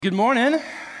Good morning.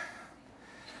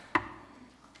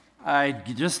 I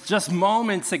just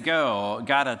moments ago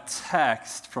got a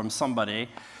text from somebody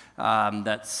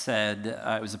that said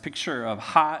it was a picture of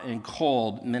hot and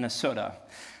cold Minnesota,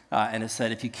 and it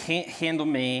said, "If you can't handle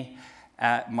me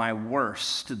at my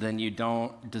worst, then you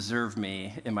don't deserve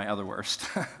me in my other worst."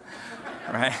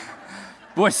 Right?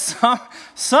 Boy,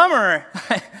 summer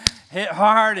hit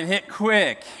hard and hit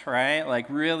quick, right? Like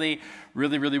really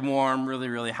warm,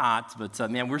 really hot. But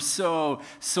man, we're so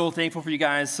thankful for you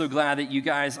guys. So glad that you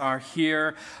guys are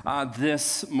here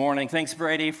this morning. Thanks,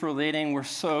 Brady, for leading.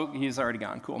 He's already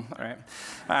gone. Cool. All right.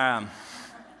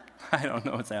 I don't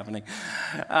know what's happening.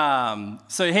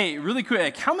 So hey, really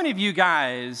quick, how many of you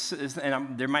guys,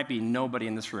 there might be nobody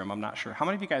in this room, I'm not sure. How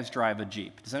many of you guys drive a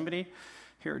Jeep? Does anybody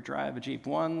here drive a Jeep?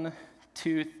 1,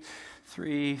 2,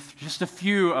 3, just a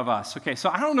few of us. Okay, so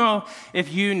I don't know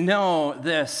if you know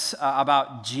this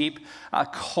about Jeep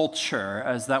culture,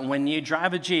 is that when you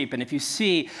drive a Jeep and if you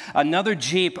see another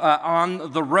Jeep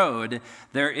on the road,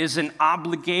 there is an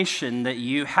obligation that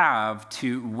you have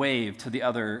to wave to the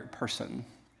other person.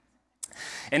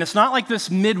 And it's not like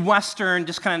this Midwestern,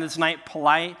 just kind of this nice,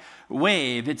 polite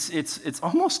wave. It's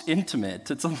almost intimate.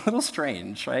 It's a little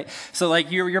strange, right? So like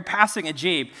you're passing a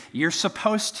Jeep, you're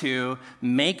supposed to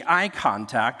make eye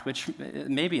contact, which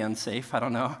may be unsafe, I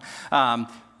don't know.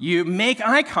 You make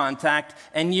eye contact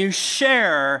and you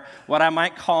share what I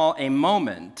might call a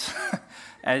moment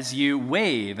as you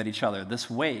wave at each other, this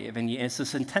wave, and it's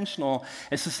this intentional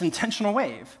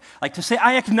wave. Like to say,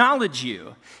 I acknowledge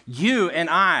you. You and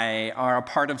I are a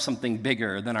part of something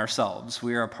bigger than ourselves.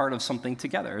 We are a part of something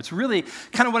together. It's really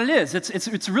kind of what it is.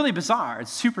 It's really bizarre.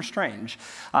 It's super strange.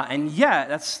 And yet,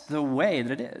 that's the way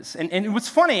that it is. And what's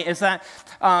funny is that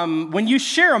when you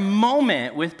share a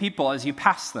moment with people as you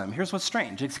pass them, here's what's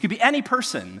strange. It could be any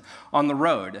person on the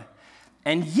road.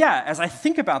 And yet, as I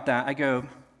think about that, I go,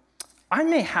 I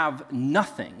may have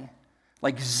nothing,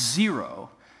 like zero,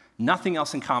 nothing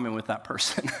else in common with that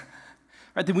person.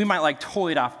 Right? Then we might like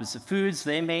totally opposite foods.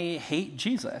 They may hate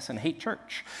Jesus and hate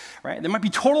church. Right? There might be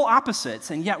total opposites,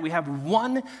 and yet we have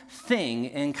one thing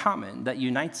in common that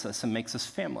unites us and makes us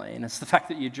family, and it's the fact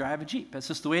that you drive a Jeep. That's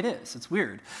just the way it is. It's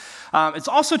weird. It's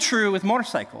also true with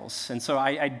motorcycles, and so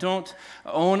I don't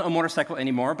own a motorcycle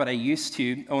anymore, but I used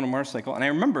to own a motorcycle, and I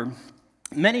remember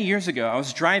many years ago, I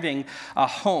was driving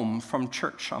home from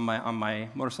church on my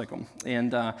motorcycle,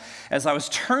 and as I was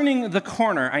turning the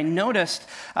corner, I noticed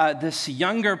this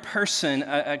younger person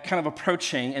kind of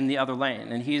approaching in the other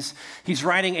lane, and he's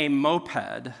riding a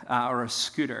moped or a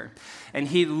scooter, and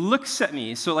he looks at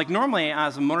me. So, like normally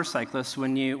as a motorcyclist,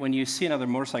 when you see another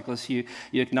motorcyclist, you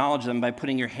acknowledge them by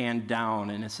putting your hand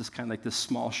down, and it's just kind of like this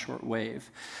small, short wave,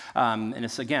 and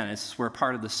we're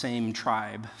part of the same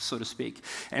tribe, so to speak,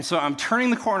 and so I'm turning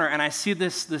the corner, and I see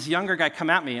this younger guy come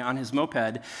at me on his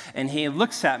moped, and he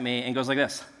looks at me and goes like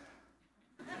this.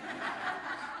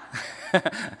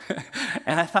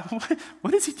 And I thought,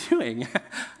 what is he doing?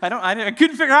 I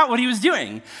couldn't figure out what he was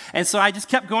doing. And so I just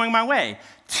kept going my way.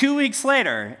 2 weeks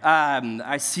later,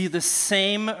 I see the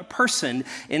same person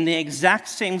in the exact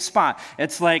same spot.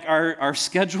 It's like our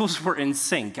schedules were in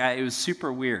sync. It was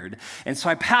super weird. And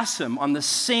so I pass him on the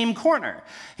same corner.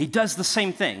 He does the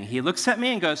same thing. He looks at me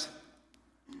and goes,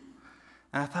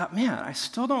 and I thought, man, I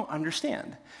still don't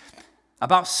understand.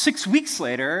 About 6 weeks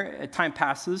later, time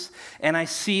passes, and I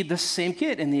see the same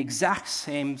kid in the exact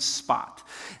same spot.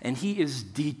 And he is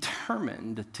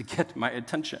determined to get my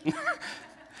attention.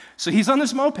 So he's on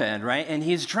this moped, right? And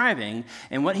he's driving.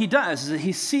 And what he does is that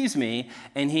he sees me,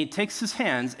 and he takes his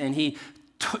hands, and he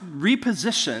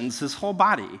repositions his whole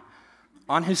body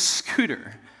on his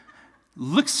scooter,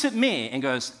 looks at me, and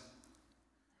goes,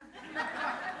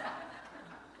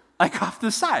 like off the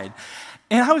side.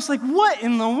 And I was like, what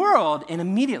in the world? And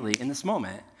immediately in this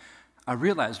moment, I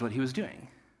realized what he was doing.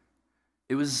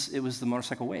 It was the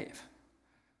motorcycle wave.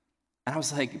 And I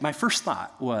was like, my first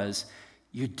thought was,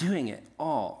 you're doing it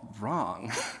all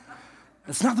wrong.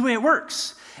 That's not the way it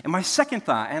works. And my second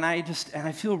thought, and I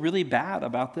feel really bad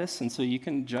about this, and so you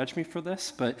can judge me for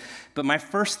this, but my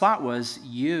first thought was,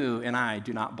 you and I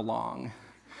do not belong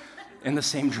in the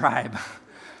same tribe.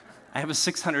 I have a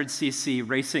 600cc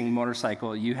racing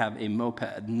motorcycle. You have a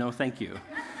moped. No, thank you.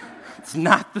 It's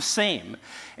not the same.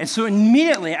 And so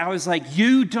immediately I was like,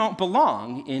 you don't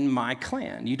belong in my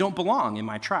clan. You don't belong in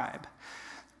my tribe.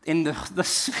 And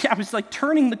I was like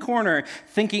turning the corner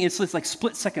thinking it's like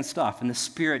split-second stuff, and the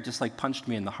Spirit just like punched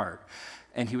me in the heart.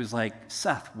 And he was like,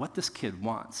 Seth, what this kid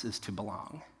wants is to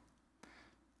belong.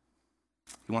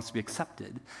 He wants to be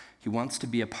accepted. He wants to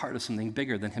be a part of something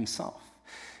bigger than himself.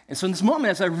 And so in this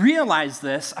moment, as I realized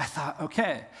this, I thought,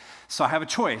 okay, so I have a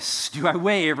choice. Do I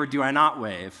wave or do I not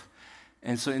wave?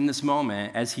 And so in this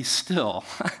moment, as he's still,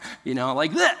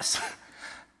 like this,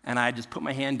 and I just put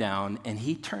my hand down, and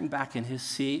he turned back in his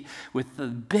seat with the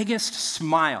biggest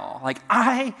smile, like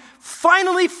I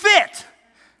finally fit,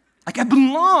 like I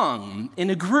belong in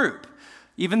a group,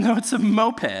 even though it's a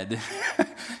moped.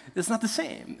 It's not the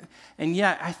same. And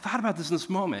yet, I thought about this in this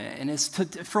moment,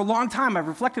 and for a long time, I've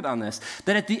reflected on this,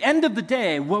 that at the end of the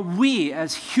day, what we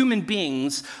as human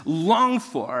beings long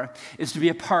for is to be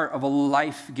a part of a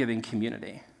life-giving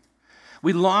community.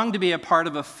 We long to be a part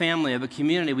of a family, of a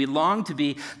community. We long to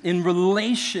be in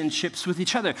relationships with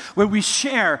each other, where we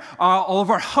share all of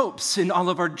our hopes and all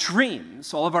of our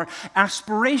dreams, all of our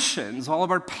aspirations, all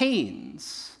of our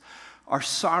pains, our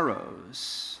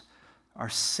sorrows, our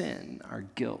sin, our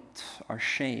guilt, our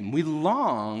shame. We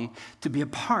long to be a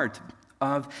part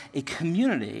of a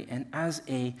community and as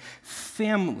a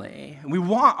family. We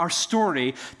want our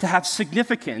story to have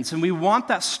significance, and we want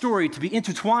that story to be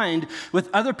intertwined with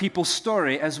other people's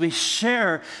story as we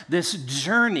share this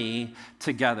journey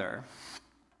together.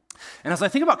 And as I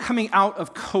think about coming out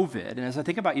of COVID, and as I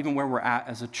think about even where we're at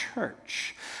as a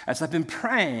church, as I've been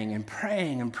praying and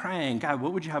praying and praying, God,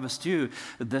 what would you have us do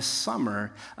this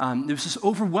summer? It was just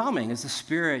overwhelming as the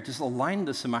Spirit just aligned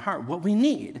this in my heart. What we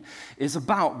need is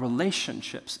about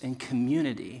relationships and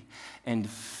community and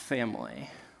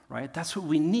family. Right? That's what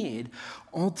we need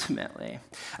ultimately.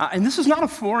 And this is not a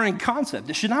foreign concept.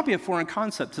 It should not be a foreign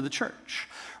concept to the church.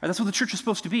 Right? That's what the church is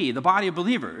supposed to be. The body of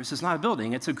believers is not a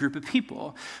building. It's a group of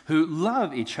people who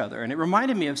love each other. And it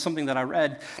reminded me of something that I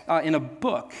read in a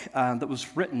book that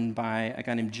was written by a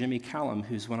guy named Jimmy Callum,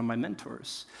 who's one of my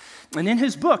mentors. And in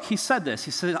his book, he said this.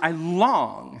 He said, I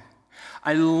long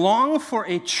for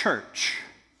a church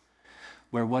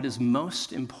where what is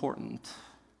most important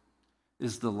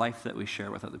is the life that we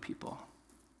share with other people.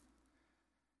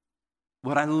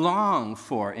 What I long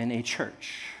for in a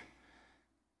church,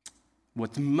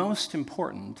 what's most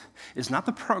important is not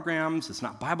the programs, it's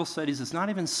not Bible studies, it's not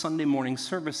even Sunday morning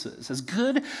services. As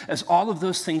good as all of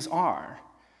those things are,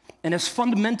 and as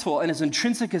fundamental and as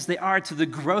intrinsic as they are to the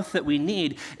growth that we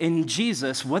need in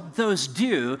Jesus, what those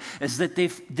do is that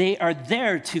they are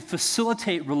there to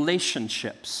facilitate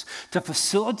relationships, to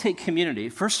facilitate community,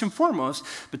 first and foremost,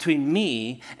 between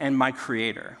me and my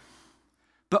Creator,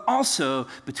 but also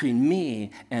between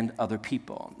me and other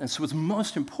people. And so what's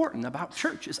most important about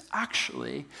church is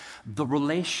actually the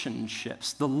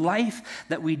relationships, the life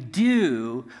that we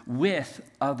do with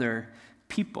other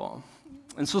people.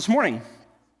 And so this morning,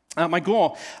 my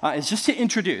goal is just to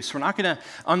introduce. We're not going to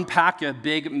unpack a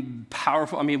big,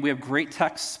 powerful, we have great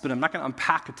texts, but I'm not going to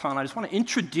unpack a ton. I just want to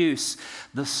introduce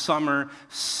the summer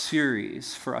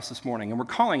series for us this morning. And we're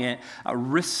calling it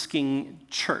Risking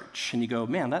Church. And you go,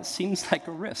 man, that seems like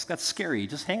a risk. That's scary.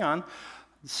 Just hang on.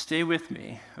 Stay with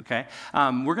me, okay?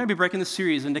 We're going to be breaking the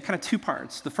series into kind of two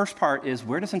parts. The first part is,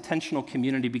 where does intentional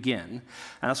community begin? And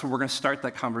that's where we're going to start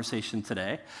that conversation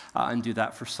today and do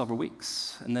that for several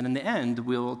weeks. And then in the end,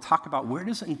 we'll talk about what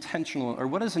does intentional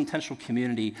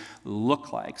community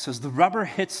look like? So as the rubber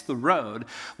hits the road,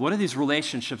 what do these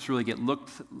relationships really get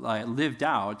lived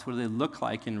out? What do they look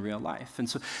like in real life? And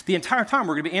so the entire time,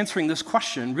 we're going to be answering this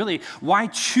question, really, why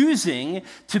choosing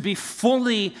to be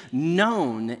fully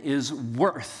known is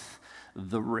worth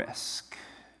the risk.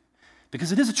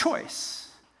 Because it is a choice.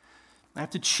 I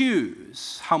have to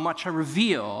choose how much I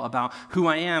reveal about who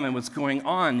I am and what's going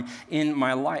on in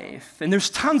my life. And there's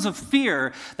tons of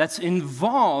fear that's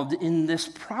involved in this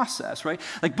process, right?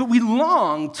 But we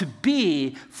long to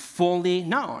be fully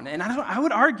known. And I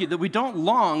would argue that we don't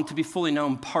long to be fully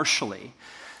known partially.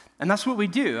 And that's what we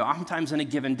do oftentimes in a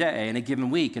given day, in a given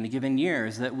week, in a given year,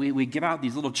 is that we give out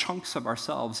these little chunks of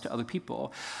ourselves to other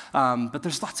people. But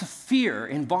there's lots of fear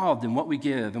involved in what we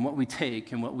give and what we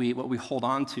take and what we hold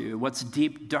on to, what's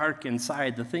deep, dark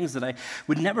inside, the things that I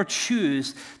would never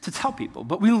choose to tell people.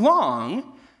 But we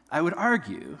long, I would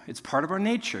argue, it's part of our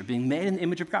nature, being made in the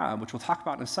image of God, which we'll talk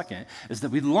about in a second, is that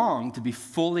we long to be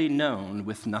fully known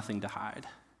with nothing to hide.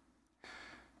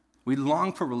 We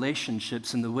long for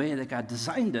relationships in the way that God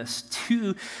designed us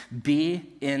to be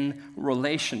in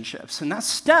relationships. And that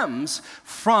stems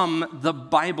from the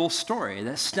Bible story.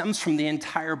 That stems from the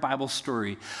entire Bible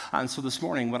story. And so this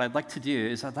morning, what I'd like to do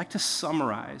is I'd like to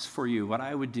summarize for you what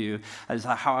I would do is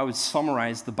how I would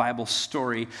summarize the Bible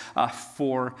story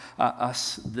for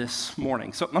us this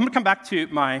morning. So I'm going to come back to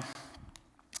my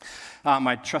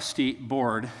my trusty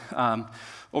board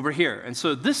over here. And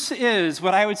so this is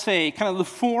what I would say kind of the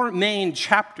four main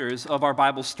chapters of our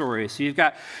Bible story. So you've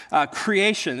got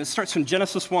creation. This starts from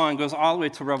Genesis 1, goes all the way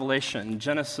to Revelation.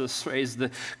 Genesis is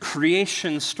the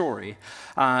creation story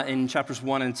in chapters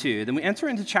 1 and 2. Then we enter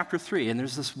into chapter 3, and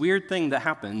there's this weird thing that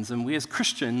happens, and we as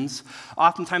Christians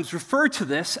oftentimes refer to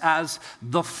this as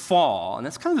the fall. And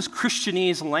that's kind of this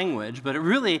Christianese language, but it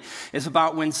really is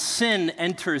about when sin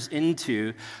enters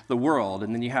into the world.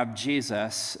 And then you have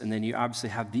Jesus, and then you obviously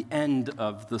have the end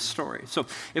of the story. So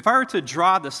if I were to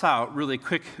draw this out really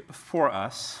quick for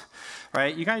us,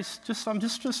 right, you guys just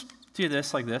do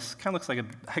this like this. Kind of looks like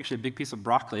actually a big piece of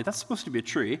broccoli. That's supposed to be a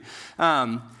tree.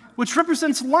 Which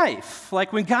represents life.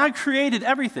 Like when God created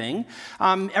everything,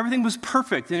 everything was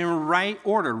perfect and in right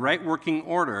order, right working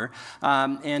order,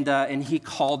 and he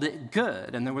called it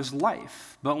good, and there was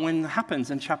life. But when it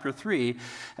happens in chapter 3,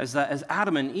 as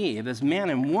Adam and Eve, as man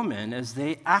and woman, as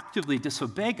they actively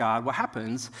disobey God, what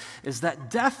happens is that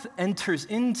death enters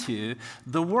into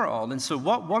the world. And so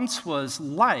what once was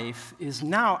life is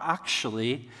now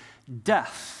actually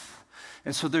death.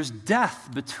 And so there's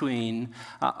death between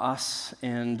us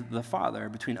and the Father,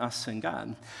 between us and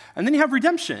God. And then you have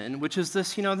redemption, which is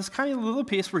this, this kind of little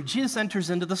piece where Jesus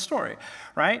enters into the story,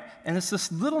 right? And it's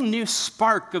this little new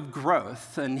spark of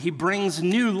growth, and he brings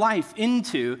new life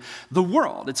into the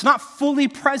world. It's not fully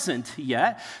present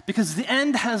yet because the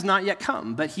end has not yet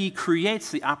come, but he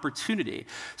creates the opportunity.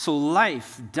 So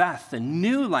life, death, and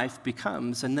new life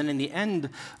becomes, and then in the end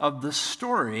of the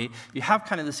story, you have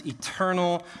kind of this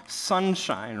eternal sunshine,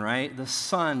 right? The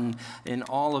sun in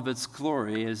all of its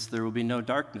glory is there will be no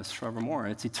darkness forevermore.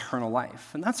 It's eternal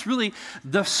life. And that's really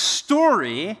the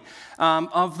story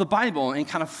of the Bible in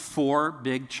kind of four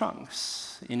big chunks.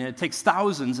 It takes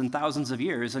thousands and thousands of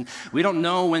years, and we don't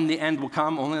know when the end will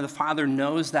come. Only the Father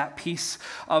knows that piece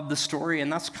of the story,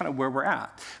 and that's kind of where we're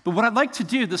at. But what I'd like to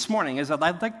do this morning is I'd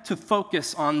like to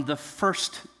focus on the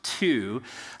first two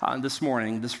this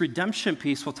morning. This redemption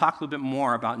piece we'll talk a little bit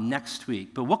more about next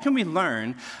week. But what can we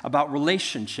learn about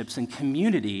relationships and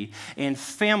community and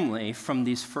family from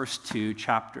these first two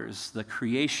chapters, the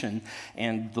creation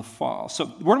and the fall? So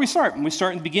where do we start? We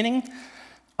start in the beginning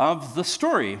of the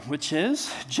story, which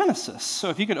is Genesis. So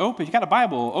if you got a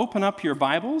Bible, open up your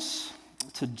Bibles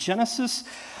to Genesis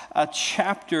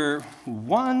chapter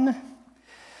 1.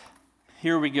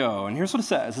 Here we go. And here's what it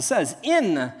says. It says,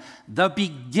 in the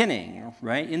beginning,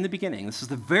 right? In the beginning. This is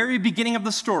the very beginning of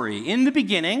the story. In the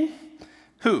beginning,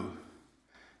 who?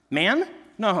 Man?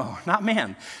 No, not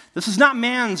man. This is not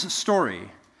man's story.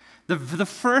 In the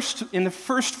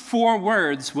first four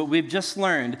words, what we've just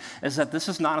learned is that this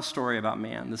is not a story about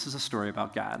man. This is a story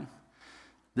about God.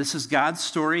 This is God's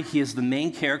story. He is the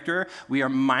main character. We are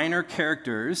minor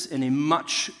characters in a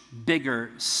much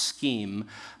bigger scheme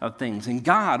of things. And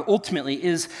God ultimately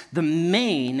is the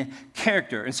main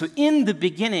character. And so in the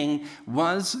beginning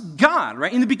was God,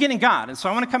 right? In the beginning, God. And so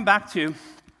I want to come back to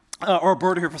or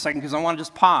border here for a second because I want to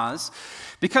just pause.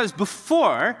 Because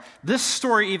before this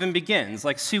story even begins,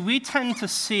 we tend to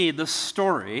see the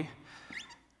story,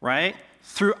 right,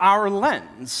 through our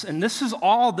lens. And this is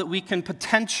all that we can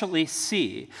potentially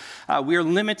see. We are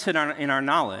limited in our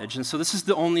knowledge, and so this is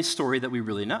the only story that we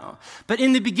really know. But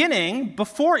in the beginning,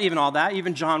 before even all that,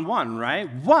 even John 1,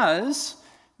 right, was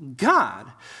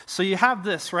God. So you have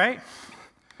this, right?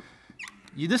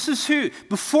 This is who,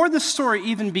 before the story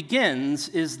even begins,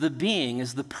 is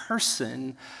the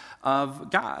person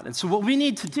of God. And so what we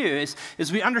need to do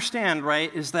is we understand,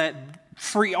 right, is that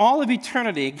for all of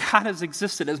eternity, God has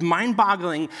existed, as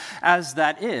mind-boggling as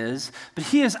that is, but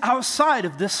he is outside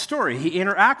of this story. He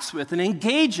interacts with and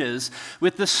engages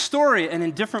with the story and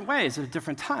in different ways at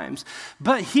different times,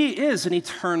 but he is an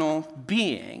eternal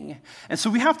being. And so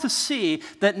we have to see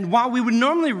that while we would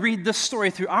normally read this story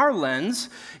through our lens,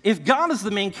 if God is the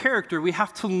main character, we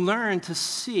have to learn to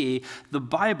see the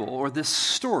Bible or this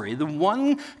story, the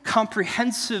one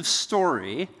comprehensive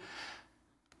story,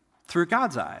 through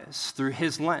God's eyes, through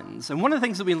his lens. And one of the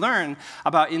things that we learn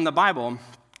about in the Bible,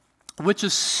 which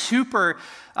is super,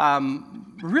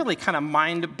 really kind of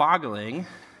mind-boggling,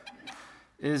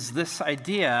 is this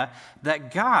idea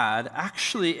that God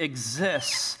actually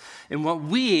exists in what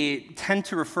we tend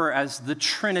to refer as the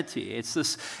Trinity. It's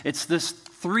this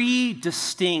three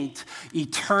distinct,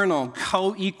 eternal,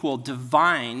 co-equal,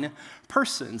 divine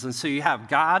persons. And so you have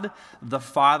God the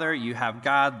Father, you have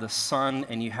God the Son,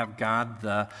 and you have God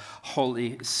the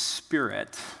Holy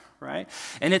Spirit, right?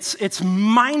 And it's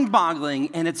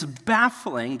mind-boggling and it's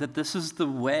baffling that this is the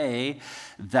way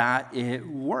that it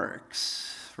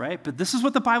works, right? But this is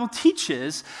what the Bible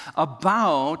teaches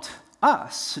about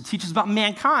us. It teaches about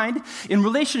mankind in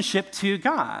relationship to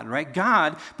God, right?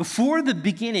 God, before the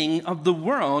beginning of the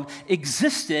world,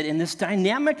 existed in this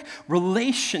dynamic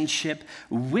relationship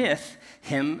with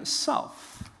himself.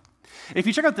 If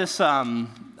you check out this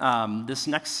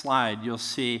next slide, you'll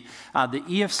see the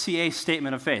EFCA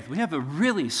statement of faith. We have a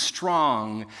really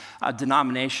strong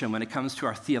denomination when it comes to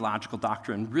our theological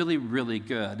doctrine, really, really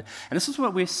good. And this is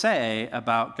what we say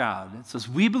about God. It says,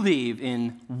 we believe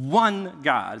in one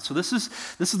God. So this is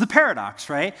the paradox,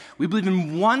 right? We believe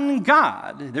in one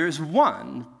God. There is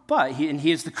one, but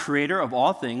he is the creator of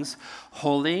all things,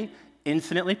 holy,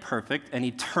 infinitely perfect, and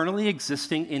eternally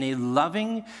existing in a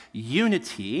loving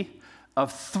unity of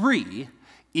three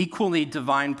equally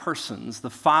divine persons, the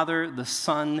Father, the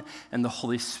Son, and the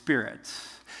Holy Spirit.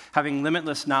 Having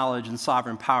limitless knowledge and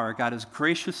sovereign power, God has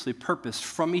graciously purposed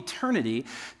from eternity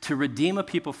to redeem a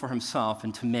people for himself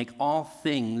and to make all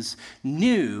things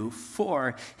new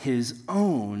for his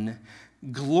own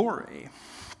glory.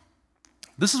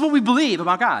 This is what we believe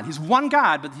about God. He's one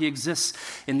God, but he exists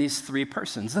in these three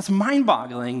persons. That's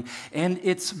mind-boggling, and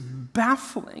it's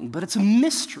baffling, but it's a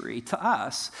mystery to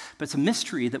us, but it's a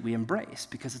mystery that we embrace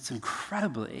because it's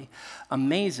incredibly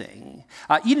amazing.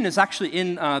 Eden is actually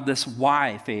in this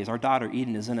why phase. Our daughter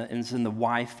Eden is in the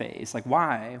why phase. Like,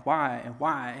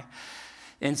 why?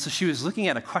 And so she was looking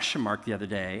at a question mark the other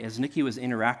day as Nikki was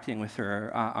interacting with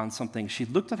her on something. She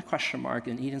looked at a question mark,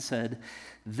 and Eden said,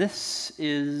 This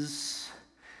is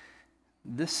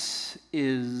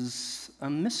a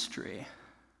mystery.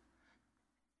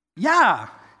 Yeah,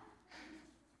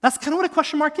 that's kind of what a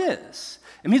question mark is.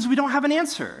 It means we don't have an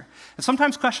answer. And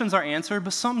sometimes questions are answered,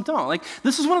 but some don't. Like,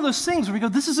 this is one of those things where we go,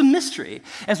 this is a mystery.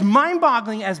 As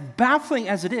mind-boggling, as baffling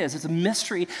as it is, it's a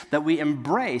mystery that we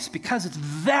embrace because it's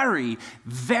very,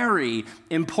 very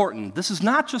important. This is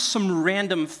not just some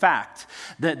random fact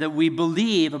that we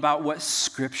believe about what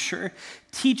Scripture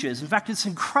teaches. In fact, it's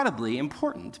incredibly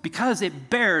important because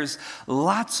it bears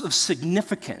lots of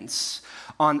significance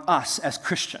on us as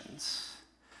Christians.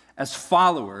 As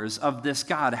followers of this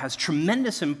God, it has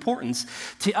tremendous importance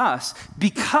to us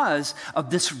because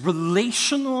of this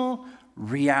relational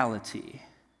reality.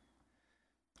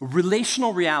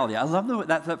 Relational reality. I love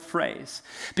that phrase.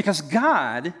 Because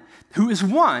God, who is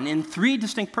one in three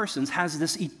distinct persons, has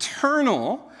this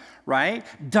eternal, right,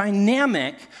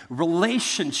 dynamic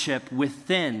relationship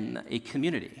within a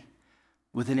community.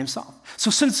 Within himself. So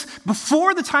since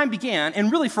before the time began,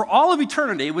 and really for all of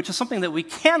eternity, which is something that we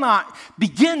cannot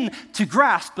begin to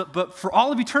grasp, but for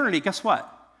all of eternity, guess what?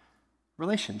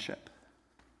 Relationship,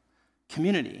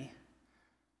 community,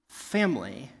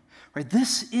 family, right?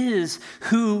 This is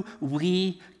who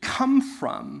we come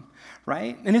from,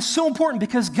 right? And it's so important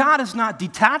because God is not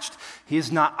detached. He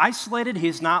is not isolated.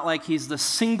 He's not like he's the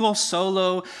single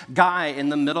solo guy in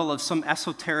the middle of some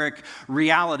esoteric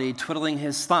reality twiddling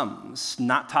his thumbs,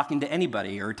 not talking to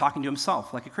anybody or talking to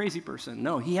himself like a crazy person.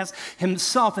 No, he has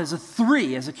himself as a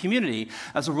three, as a community,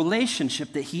 as a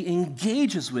relationship that he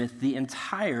engages with the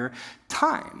entire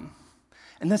time.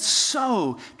 And that's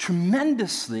so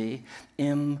tremendously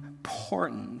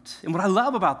important. And what I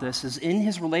love about this is in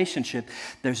his relationship,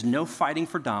 there's no fighting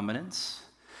for dominance.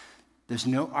 There's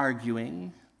no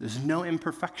arguing. There's no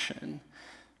imperfection,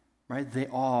 right? They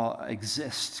all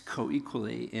exist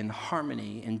co-equally in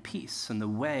harmony and peace in the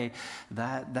way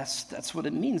that's what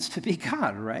it means to be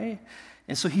God, right?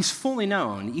 And so he's fully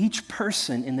known. Each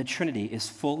person in the Trinity is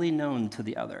fully known to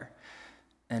the other.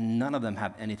 And none of them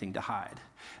have anything to hide.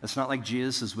 It's not like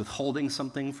Jesus is withholding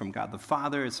something from God the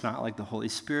Father. It's not like the Holy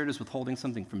Spirit is withholding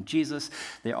something from Jesus.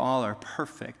 They all are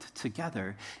perfect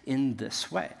together in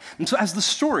this way. And so as the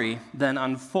story then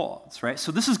unfolds, right?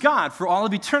 So this is God for all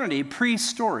of eternity,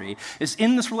 pre-story, is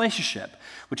in this relationship,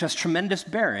 which has tremendous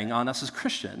bearing on us as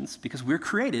Christians because we're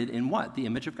created in what? The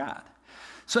image of God.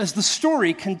 So as the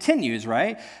story continues,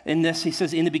 right? In this, he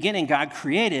says, in the beginning, God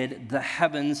created the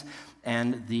heavens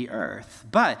and the earth.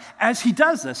 But as he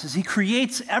does this, as he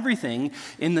creates everything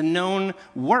in the known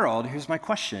world, here's my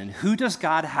question. Who does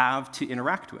God have to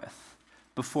interact with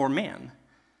before man?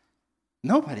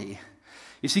 Nobody.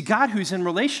 You see, God who's in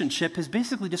relationship has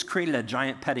basically just created a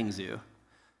giant petting zoo.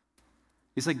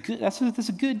 He's like, that's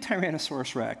a good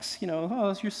Tyrannosaurus Rex. You know,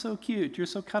 oh, you're so cute, you're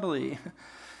so cuddly.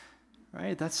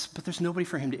 Right? But there's nobody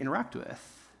for him to interact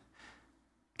with.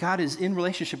 God is in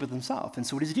relationship with himself. And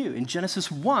so what does he do? In Genesis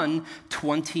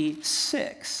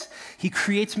 1:26, he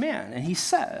creates man and he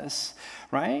says,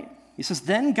 right? He says,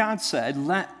 then God said,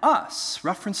 let us,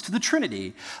 reference to the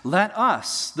Trinity, let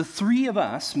us, the three of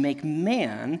us, make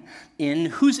man in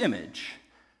whose image?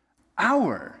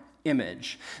 Our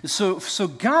image. So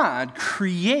God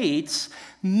creates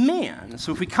man.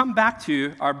 So if we come back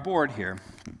to our board here,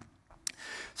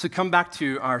 so come back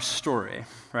to our story,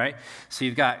 right? So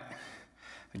you've got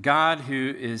God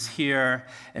who is here,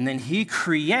 and then he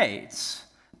creates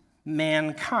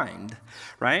mankind,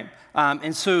 right?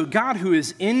 And so God, who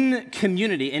is in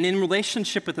community and in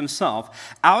relationship with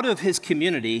himself, out of his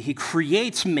community, he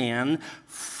creates man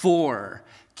for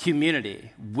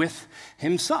community with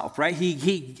himself, right?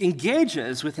 He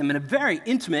engages with him in a very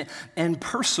intimate and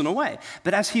personal way.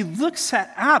 But as he looks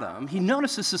at Adam, he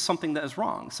notices this is something that is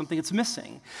wrong, something that's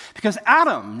missing. Because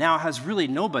Adam now has really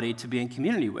nobody to be in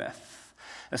community with.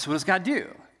 And so what does God do?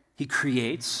 He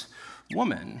creates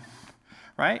woman.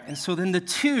 Right? And so then the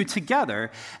two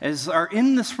together are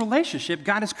in this relationship.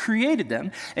 God has created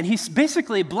them, and he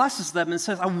basically blesses them and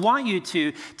says, I want you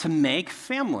to make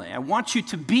family. I want you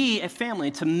to be a family,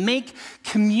 to make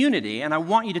community, and I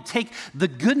want you to take the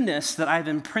goodness that I've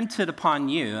imprinted upon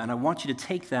you, and I want you to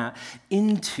take that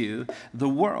into the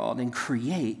world and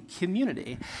create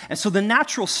community. And so the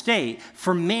natural state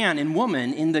for man and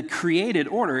woman in the created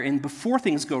order and before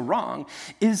things go wrong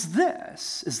is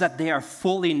that they are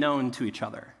fully known to each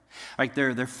other. Like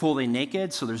they're fully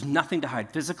naked, so there's nothing to hide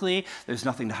physically, there's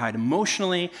nothing to hide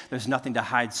emotionally, there's nothing to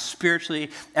hide spiritually.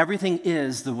 Everything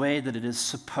is the way that it is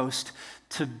supposed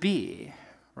to be,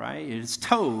 right? It is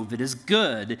tov, it is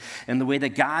good, in the way that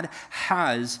God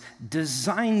has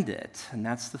designed it, and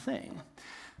that's the thing.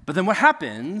 But then what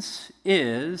happens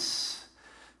is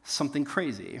something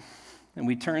crazy. And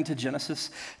we turn to Genesis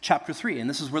chapter 3, and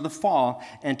this is where the fall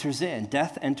enters in.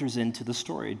 Death enters into the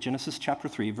story. Genesis chapter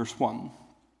 3, verse 1.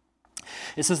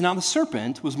 It says, Now the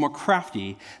serpent was more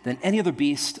crafty than any other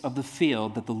beast of the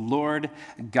field that the Lord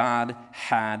God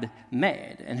had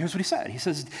made. And here's what he said.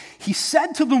 He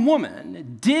said to the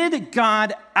woman, did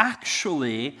God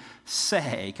actually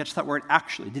say, catch that word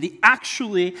actually, did he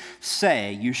actually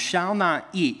say, you shall not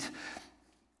eat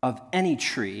of any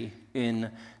tree in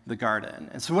the garden?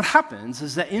 And so what happens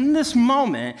is that in this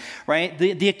moment, right,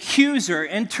 the accuser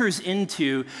enters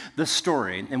into the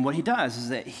story. And what he does is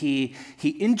that he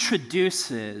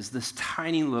introduces this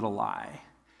tiny little lie,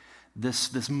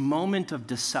 this moment of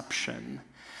deception.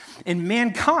 And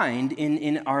mankind,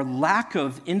 in our lack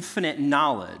of infinite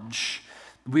knowledge,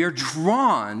 we are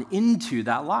drawn into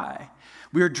that lie.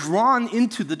 We are drawn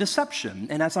into the deception.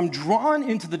 And as I'm drawn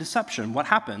into the deception, what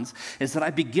happens is that I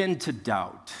begin to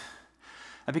doubt.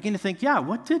 I begin to think,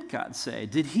 what did God say?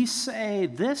 Did he say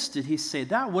this? Did he say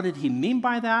that? What did he mean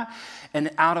by that?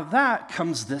 And out of that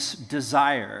comes this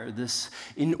desire, this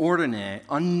inordinate,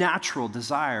 unnatural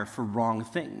desire for wrong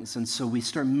things. And so we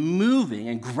start moving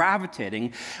and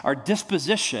gravitating. Our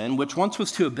disposition, which once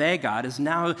was to obey God,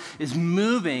 is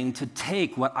moving to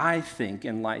take what I think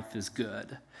in life is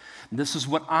good. This is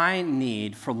what I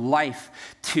need for life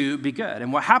to be good.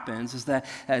 And what happens is that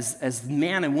as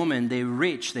man and woman,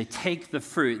 they take the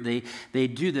fruit, they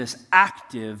do this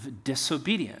active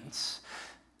disobedience.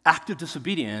 Active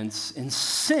disobedience and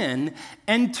sin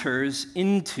enters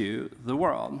into the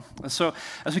world. And so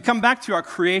as we come back to our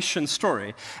creation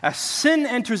story, as sin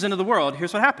enters into the world,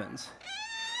 here's what happens.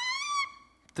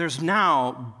 There's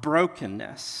now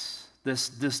brokenness. This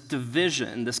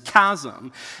division, this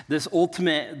chasm, this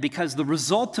ultimate, because the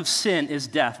result of sin is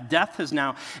death. Death has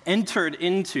now entered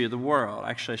into the world.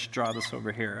 Actually, I should draw this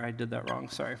over here. I did that wrong,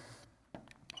 sorry.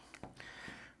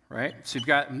 Right? So you've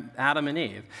got Adam and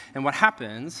Eve. And what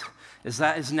happens is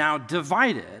that is now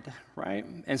divided, right?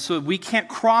 And so we can't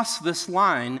cross this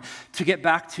line to get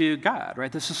back to God,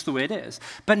 right? This is the way it is.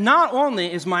 But not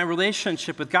only is my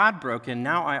relationship with God broken,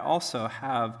 now I also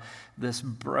have this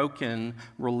broken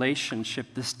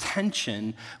relationship, this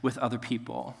tension with other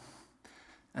people.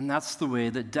 And that's the way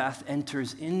that death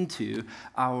enters into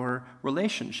our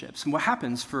relationships. And what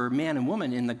happens for man and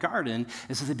woman in the garden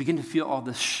is that they begin to feel all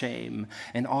this shame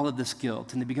and all of this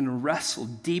guilt, and they begin to wrestle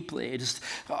deeply. Just,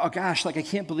 oh gosh, like I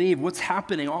can't believe what's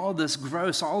happening, all this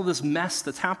gross, all this mess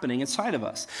that's happening inside of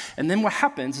us. And then what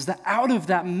happens is that out of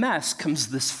that mess comes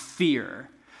this fear.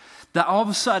 That all of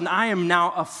a sudden I am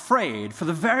now afraid. For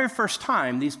the very first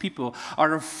time, these people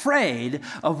are afraid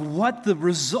of what the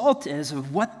result is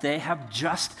of what they have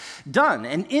just done.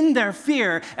 And in their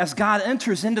fear, as God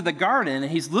enters into the garden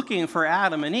and he's looking for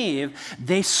Adam and Eve,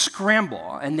 they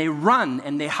scramble and they run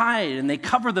and they hide and they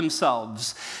cover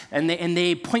themselves and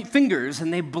they point fingers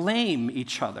and they blame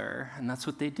each other. And that's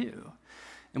what they do.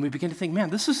 And we begin to think, man,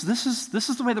 this is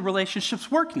the way the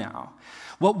relationships work now.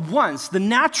 Well, once, the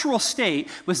natural state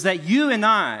was that you and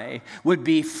I would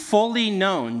be fully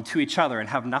known to each other and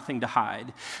have nothing to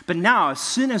hide. But now, as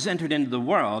sin has entered into the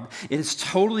world, it is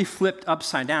totally flipped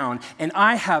upside down, and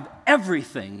I have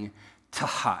everything to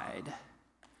hide.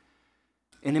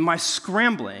 And in my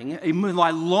scrambling, when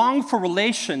I long for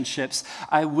relationships,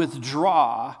 I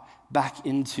withdraw back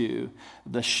into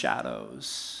the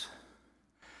shadows.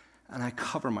 And I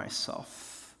cover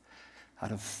myself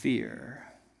out of fear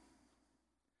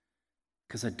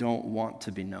because I don't want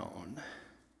to be known.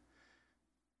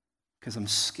 Because I'm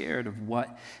scared of what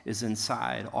is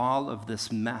inside, all of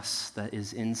this mess that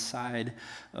is inside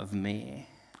of me.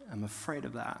 I'm afraid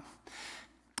of that.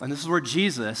 And this is where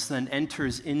Jesus then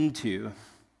enters into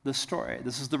the story.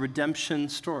 This is the redemption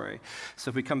story. So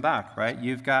if we come back, right,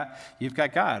 you've got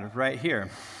God right here.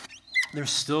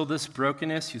 There's still this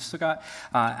brokenness. You've still got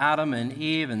Adam and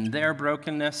Eve and their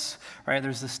brokenness, right?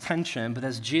 There's this tension. But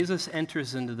as Jesus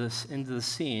enters into the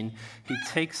scene, he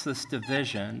takes this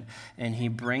division and he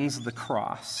brings the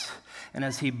cross. And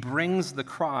as he brings the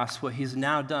cross, what he's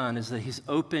now done is that he's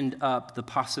opened up the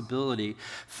possibility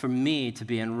for me to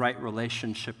be in right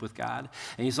relationship with God.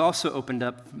 And he's also opened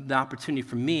up the opportunity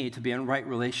for me to be in right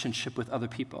relationship with other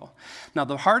people. Now,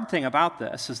 the hard thing about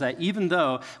this is that even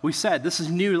though we said this is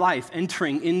new life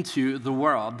entering into the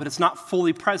world, but it's not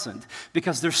fully present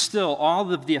because there's still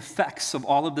all of the effects of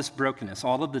all of this brokenness,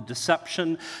 all of the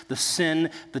deception, the sin,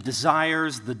 the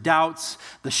desires, the doubts,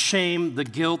 the shame, the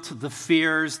guilt, the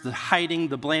fears, the hiding,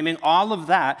 the blaming, all of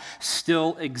that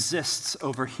still exists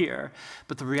over here.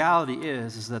 But the reality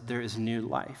is that there is new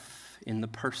life in the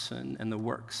person and the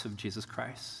works of Jesus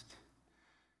Christ.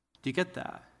 Do you get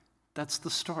that? That's the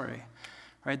story,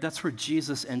 right? That's where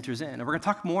Jesus enters in. And we're going to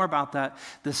talk more about that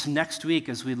this next week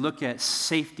as we look at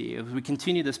safety. As we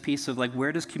continue this piece of like,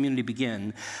 where does community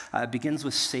begin? It begins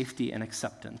with safety and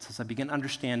acceptance. As I begin to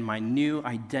understand my new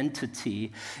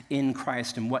identity in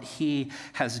Christ and what he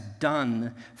has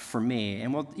done for me.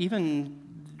 And we'll even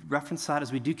reference that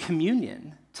as we do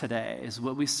communion today, is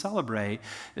what we celebrate,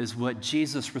 is what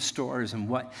Jesus restores and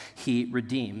what he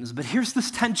redeems. But here's this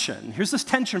tension. Here's this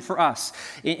tension for us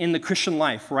in the Christian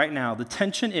life right now. The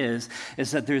tension is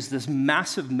that there's this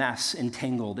massive mess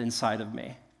entangled inside of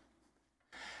me.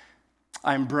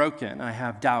 I'm broken. I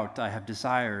have doubt. I have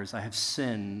desires. I have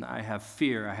sin. I have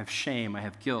fear. I have shame. I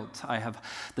have guilt. I have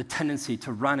the tendency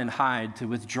to run and hide, to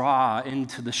withdraw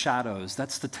into the shadows.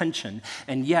 That's the tension.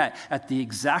 And yet, at the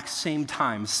exact same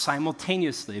time,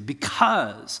 simultaneously,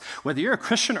 because whether you're a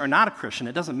Christian or not a Christian,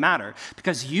 it doesn't matter,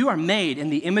 because you are made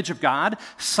in the image of God,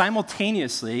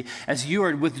 simultaneously, as you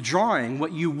are withdrawing,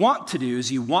 what you want to do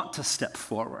is you want to step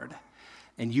forward.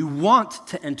 And you want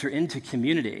to enter into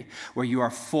community where you are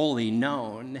fully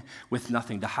known with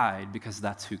nothing to hide because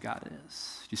that's who God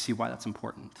is. Do you see why that's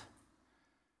important?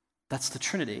 That's the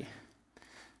Trinity.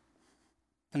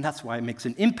 And that's why it makes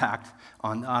an impact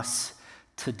on us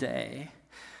today.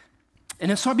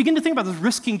 And so I begin to think about this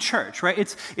risking church,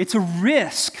 right? It's a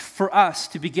risk for us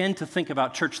to begin to think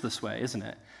about church this way, isn't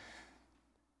it?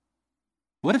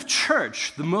 What if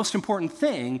church, the most important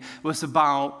thing, was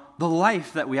about the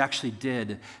life that we actually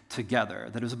did together,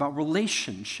 that it was about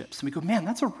relationships? And we go, man,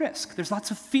 that's a risk. There's lots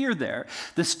of fear there.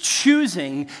 This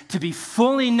choosing to be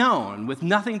fully known with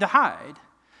nothing to hide,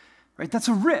 right? That's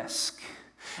a risk.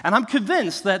 And I'm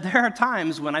convinced that there are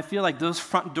times when I feel like those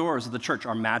front doors of the church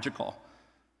are magical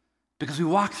because we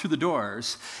walk through the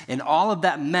doors and all of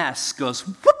that mess goes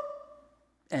whoop,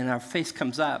 and our face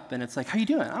comes up, and it's like, how you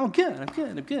doing? Oh, good, I'm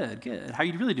good. How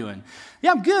you really doing?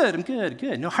 Yeah, I'm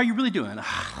good. No, how you really doing?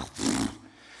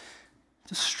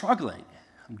 Just struggling.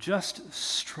 I'm just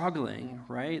struggling,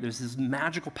 right? There's this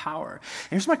magical power.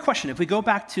 And here's my question. If we go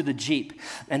back to the Jeep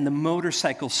and the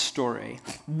motorcycle story,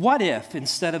 what if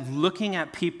instead of looking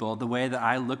at people the way that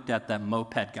I looked at that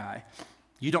moped guy,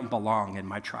 you don't belong in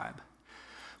my tribe?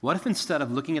 What if instead of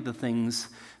looking at the things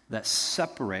that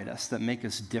separate us, that make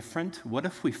us different, what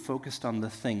if we focused on the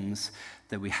things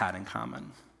that we had in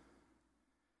common?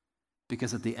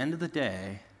 Because at the end of the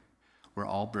day, we're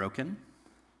all broken.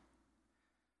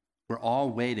 We're all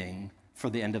waiting for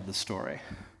the end of the story.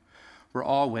 We're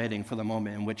all waiting for the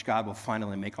moment in which God will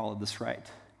finally make all of this right.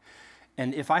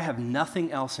 And if I have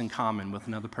nothing else in common with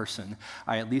another person,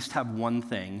 I at least have one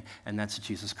thing, and that's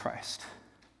Jesus Christ.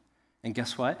 And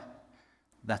guess what?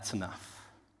 That's enough.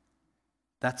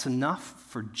 That's enough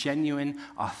for genuine,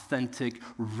 authentic,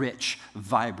 rich,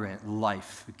 vibrant,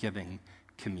 life-giving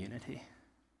community.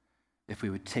 If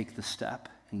we would take the step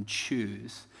and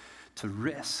choose to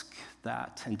risk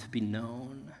that and to be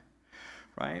known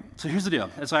right? So here's the deal.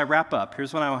 As I wrap up,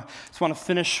 here's what I just want to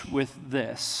finish with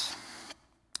this.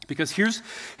 Because here's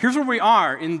where we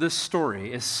are in this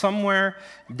story, is somewhere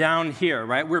down here,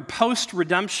 right? We're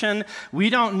post-redemption. We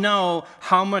don't know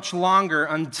how much longer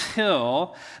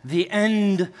until the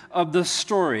end of the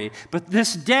story. But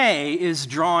this day is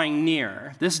drawing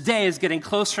near. This day is getting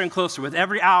closer and closer with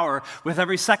every hour, with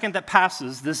every second that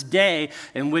passes, this day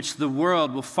in which the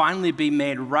world will finally be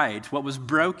made right. What was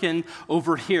broken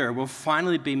over here will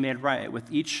finally be made right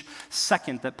with each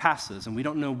second that passes. And we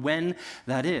don't know when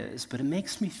that is, but it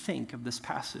makes me think of this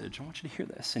passage. I want you to hear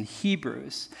this in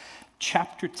Hebrews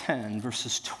chapter 10,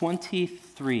 verses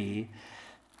 23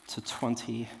 to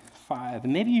 25.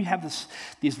 And maybe you have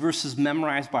these verses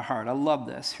memorized by heart. I love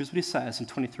this. Here's what he says in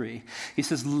 23. He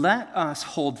says, "Let us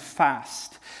hold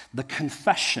fast the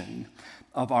confession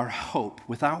of our hope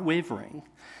without wavering,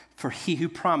 for he who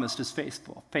promised is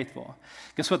faithful."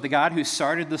 Guess what? The God who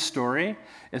started the story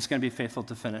is going to be faithful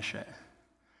to finish it.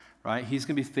 Right? He's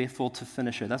going to be faithful to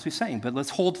finish it. That's what he's saying. But let's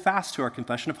hold fast to our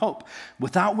confession of hope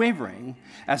without wavering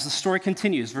as the story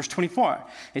continues. Verse 24,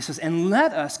 it says, "And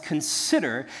let us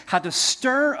consider how to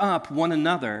stir up one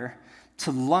another to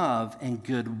love and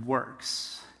good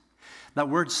works." That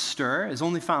word stir is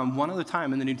only found one other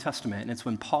time in the New Testament, and it's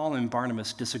when Paul and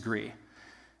Barnabas disagree.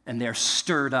 And they're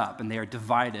stirred up, and they are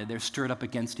divided. They're stirred up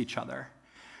against each other.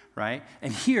 Right?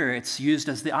 And here it's used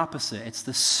as the opposite. It's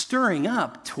the stirring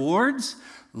up towards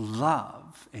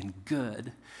love and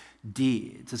good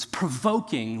deeds. It's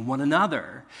provoking one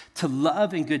another to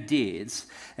love and good deeds.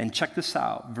 And check this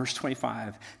out, verse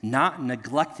 25, "Not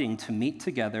neglecting to meet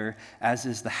together, as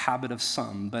is the habit of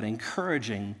some, but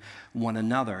encouraging one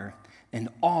another, and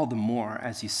all the more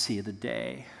as you see the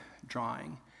day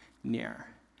drawing near."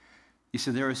 You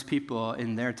see, there was people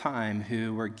in their time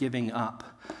who were giving up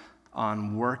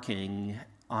on working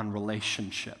on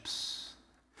relationships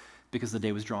because the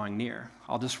day was drawing near.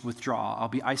 I'll just withdraw. I'll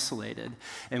be isolated.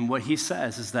 And what he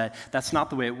says is that that's not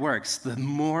the way it works. The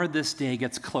more this day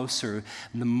gets closer,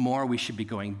 the more we should be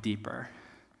going deeper.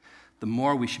 The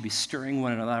more we should be stirring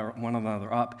one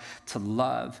another up to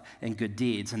love and good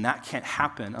deeds. And that can't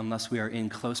happen unless we are in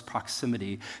close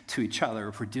proximity to each other,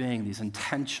 if we're doing these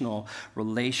intentional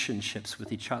relationships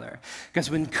with each other.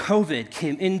 Because when COVID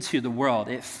came into the world,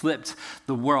 it flipped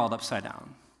the world upside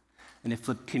down. And it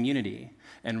flipped community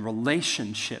and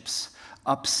relationships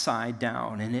upside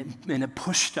down, and it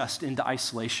pushed us into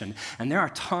isolation. And there are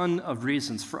a ton of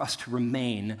reasons for us to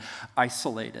remain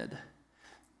isolated.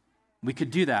 We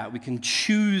could do that. We can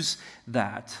choose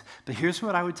that. But here's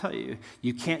what I would tell you.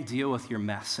 You can't deal with your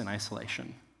mess in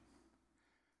isolation.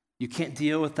 You can't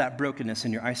deal with that brokenness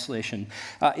in your isolation.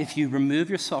 If you remove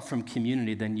yourself from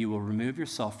community, then you will remove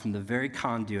yourself from the very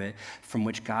conduit from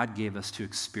which God gave us to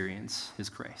experience his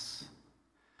grace.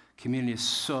 Community is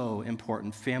so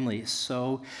important. Family is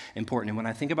so important. And when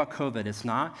I think about COVID, it's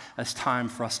not a time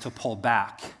for us to pull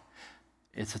back.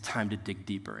 It's a time to dig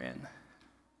deeper in.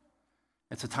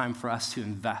 It's a time for us to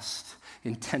invest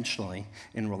intentionally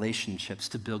in relationships,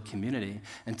 to build community,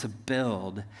 and to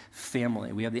build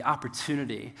family. We have the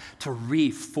opportunity to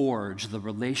reforge the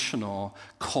relational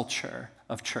culture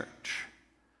of church.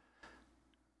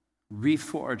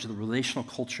 Reforge the relational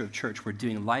culture of church, where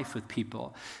doing life with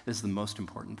people is the most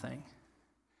important thing.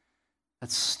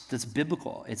 That's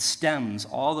biblical. It stems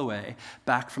all the way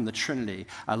back from the Trinity.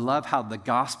 I love how the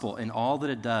gospel and all that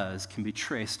it does can be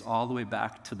traced all the way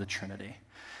back to the Trinity.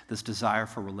 This desire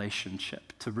for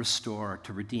relationship, to restore,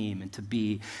 to redeem, and to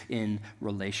be in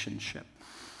relationship.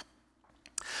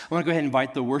 I want to go ahead and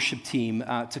invite the worship team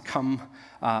to come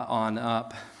on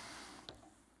up.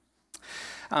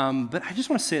 But I just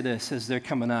want to say this as they're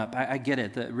coming up. I get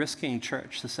it, that risking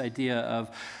church, this idea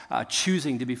of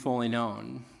choosing to be fully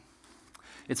known.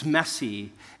 It's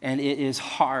messy, and it is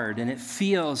hard, and it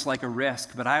feels like a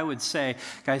risk. But I would say,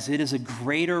 guys, it is a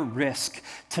greater risk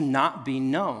to not be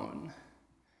known,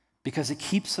 because it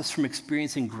keeps us from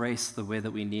experiencing grace the way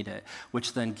that we need it,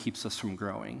 which then keeps us from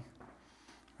growing.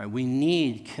 Right? We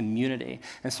need community.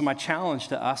 And so my challenge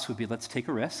to us would be, let's take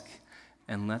a risk,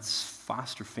 and let's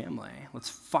foster family. Let's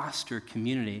foster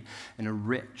community in a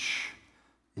rich,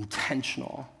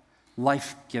 intentional,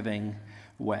 life-giving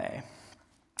way.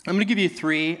 I'm going to give you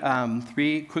three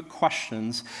quick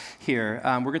questions here.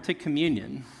 We're going to take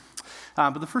communion.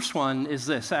 But the first one is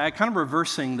this. Kind of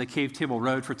reversing the cave table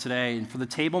road for today. And for the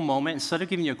table moment, instead of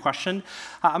giving you a question,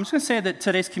 I'm just going to say that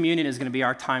today's communion is going to be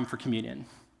our time for communion.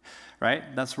 Right?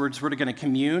 We're going to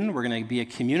commune. We're going to be a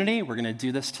community. We're going to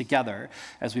do this together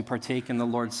as we partake in the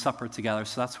Lord's Supper together.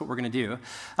 So that's what we're going to do.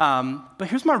 But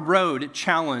here's my road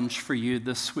challenge for you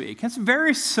this week. It's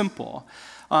very simple.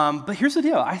 But here's the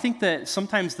deal. I think that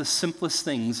sometimes the simplest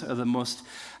things are the most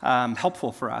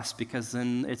helpful for us because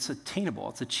then it's attainable,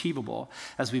 it's achievable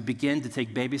as we begin to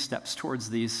take baby steps towards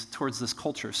this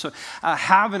culture. So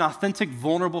have an authentic,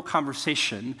 vulnerable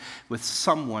conversation with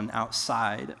someone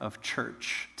outside of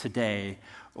church today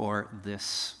or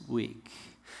this week.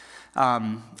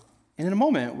 And in a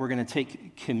moment, we're going to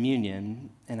take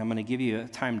communion, and I'm going to give you a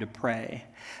time to pray.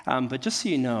 But just so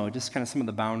you know, just kind of some of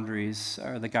the boundaries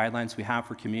or the guidelines we have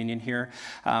for communion here,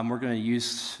 we're going to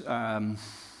use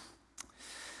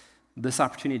this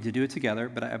opportunity to do it together,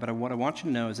 but what I want you to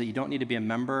know is that you don't need to be a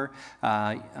member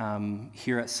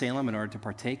here at Salem in order to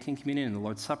partake in communion and the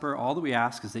Lord's Supper. All that we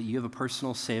ask is that you have a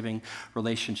personal saving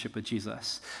relationship with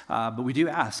Jesus. But we do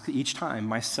ask each time,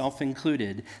 myself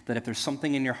included, that if there's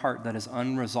something in your heart that is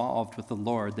unresolved with the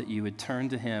Lord, that you would turn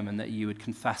to Him and that you would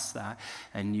confess that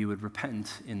and you would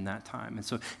repent in that time. And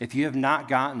so if you have not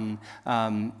gotten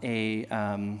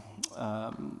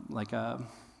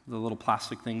the little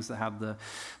plastic things that have the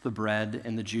bread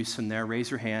and the juice in there, raise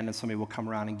your hand and somebody will come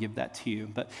around and give that to you.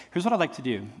 But here's what I'd like to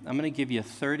do. I'm going to give you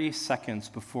 30 seconds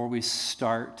before we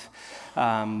start. There's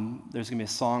going to be a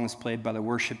song that's played by the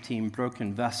worship team,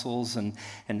 Broken Vessels, and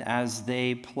as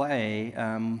they play,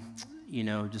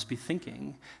 just be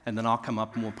thinking, and then I'll come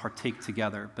up and we'll partake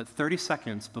together. But 30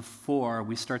 seconds before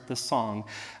we start this song,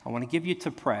 I want to give you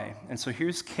to pray. And so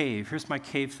here's my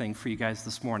cave thing for you guys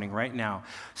this morning, right now.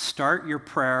 Start your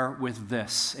prayer with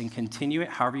this and continue it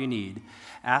however you need.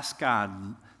 Ask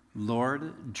God,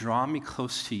 Lord, draw me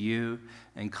close to you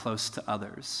and close to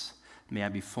others. May I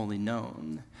be fully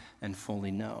known and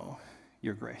fully know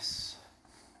your grace.